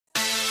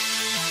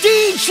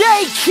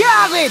DJ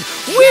Khaled,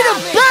 we the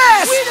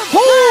best. Who?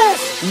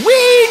 We,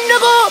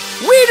 nigga,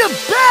 we the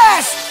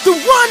best. The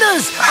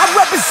runners. I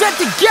represent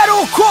the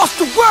ghetto across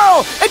the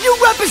world, and you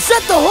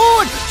represent the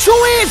hood. Two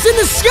hands in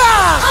the sky.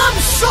 I'm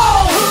so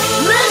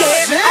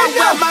listen. I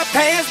wear my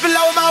pants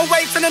below my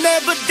waist and I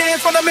never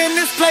dance when I'm in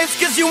this place,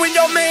 cause you and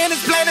your man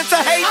is planning to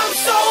hate. I'm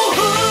so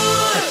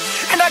hood.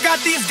 And I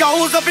got these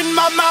goals up in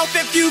my mouth.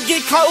 If you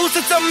get closer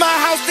to my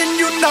house, then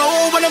you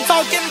know what I'm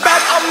talking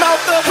about. I'm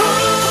out the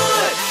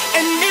hood.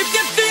 And if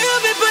you feel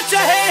me, put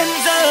your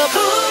hands up.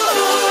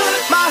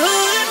 Hood. My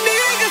hood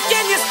niggas,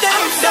 can you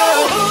stand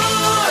up?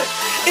 Hood.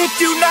 If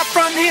you not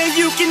from here,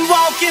 you can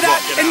walk it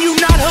out. And you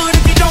not hood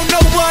if you don't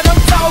know what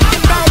I'm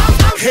talking about.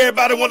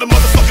 Everybody wanna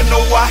motherfucker know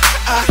why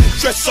I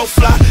dress so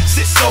fly,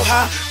 sit so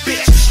high.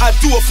 Bitch, I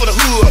do it for the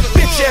hood.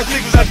 Bitch ass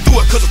niggas, I do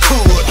it cause I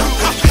could.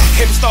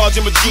 Heavy stars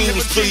in my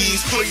jeans,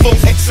 please.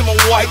 4X in my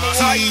white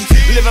tee.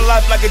 Living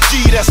life like a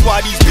G, that's why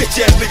these bitch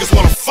ass niggas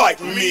wanna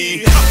fight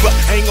me. But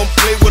I ain't gon'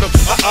 play with them,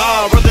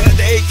 rather let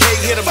the AK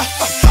hit them.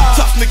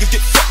 Tough niggas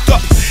get fucked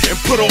up and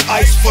put on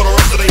ice for the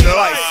rest of their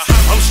life.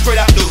 I'm straight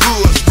out the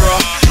hoods,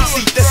 bruh.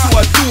 See, that's who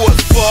I do it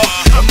for.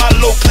 And my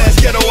low class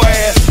ghetto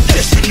ass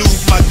just renewed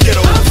my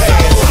ghetto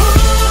past.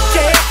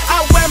 Yeah,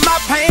 I wear my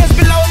pants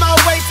below my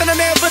waist and I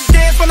never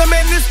dance when I'm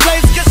in this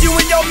place, cause you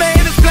and your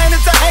man is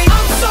planning to hate.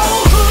 I'm so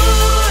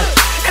hood.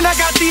 And I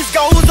got these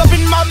goals up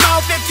in my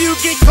mouth. If you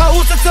get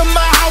closer to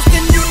my house,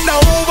 then you know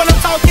what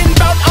I'm talking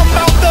about. I'm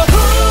out the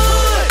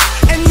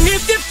hood. And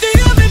if you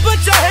feel me,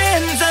 put your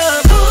hands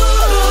up.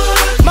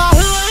 Hood. My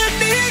hood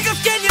niggas,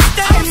 can you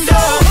stand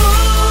up?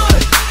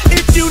 Hood.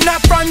 If you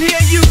not from here,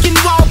 you can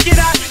walk it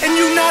out. And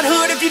you not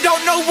hood if you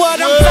don't know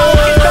what I'm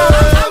talking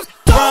about.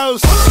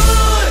 House.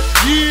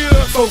 Yeah,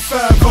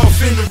 4-5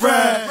 off in the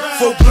ride.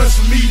 4 blunts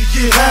for me to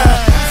get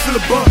high. Feel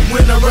a bump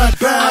when I ride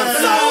by. I'm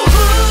so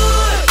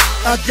hood.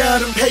 I got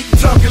them hating,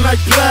 talking like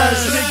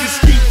Plies. Niggas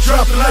keep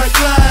dropping like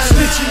flies.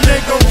 Snitching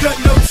ain't gon' cut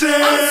no time.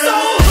 I'm so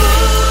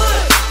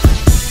hood.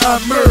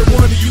 I murdered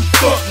one of you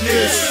fuck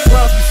niggas.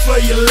 Rob you for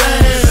your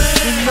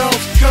last. And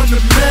off come the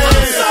man.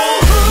 I'm so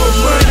hood. More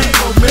money,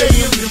 more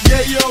millions, and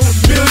yayo,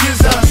 millions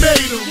I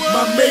made them.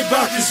 My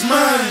Maybach is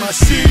mine, my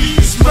city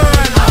is mine.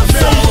 I made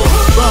them,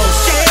 boss.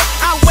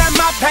 Yeah, I wear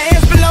my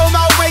pants below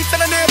my waist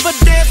and I never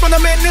dance when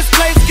I'm in this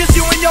place, cause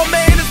you and your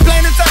man is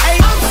planning to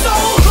hate. I'm so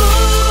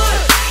hood.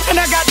 And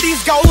I got these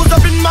goals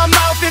up in my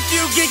mouth. If you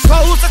get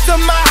closer to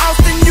my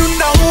house, then you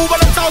know what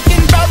I'm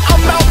talking about.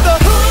 I'm out the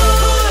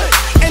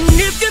hood. And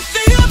if you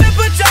feel me,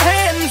 put your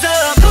hands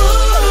up.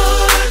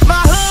 Hood.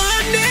 My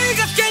hood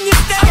niggas, can you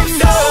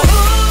stand up?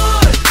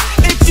 Hood.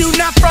 If you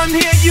not from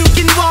here, you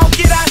can walk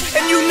it out.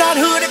 And you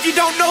not hood if you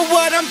don't know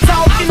what I'm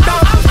talking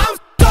about. I'm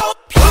so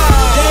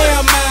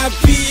Damn, my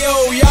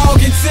P.O., y'all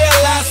can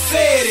tell I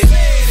said it.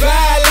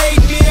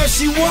 Violate me if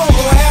she won't,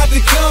 gon' have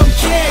to come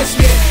catch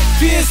me.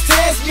 Piss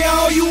test me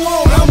all you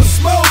want, I'ma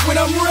smoke when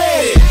I'm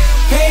ready.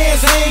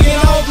 Pants hanging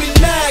off me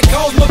now,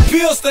 cause my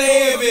pistol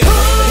heavy.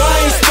 I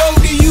ain't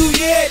spoke to you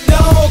yet,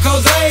 dawg,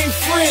 cause I ain't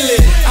friendly.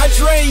 I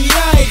drink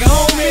Yike,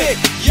 homie,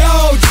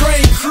 y'all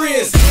drink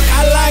Chris.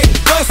 I like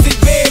busted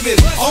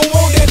babies, I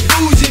want that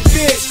bougie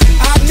bitch.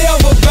 I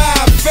never buy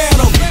a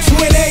Phantom,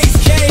 Twin 8s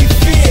can't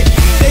fit.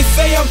 They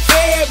say I'm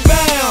fed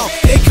bound,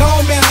 they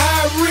call me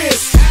high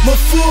risk. My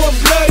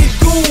full-blooded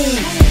goon,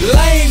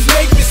 lanes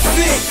make me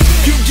sick.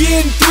 You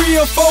getting 3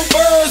 or 4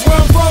 birds, where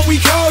I'm from we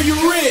call you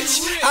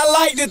rich. I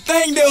like to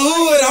thank the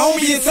hood,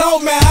 homie, you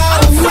taught me how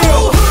to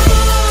will.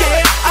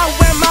 Yeah, I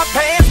wear my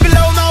pants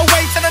below my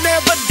waist and I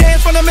never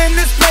dance when I'm in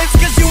this place,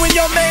 cause you and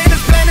your man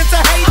is planning to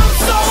hate. I'm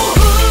so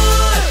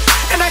hood.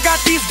 And I got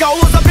these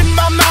goals up in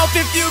my mouth.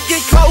 If you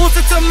get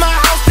closer to my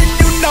house, then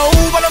you know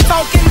what I'm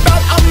talking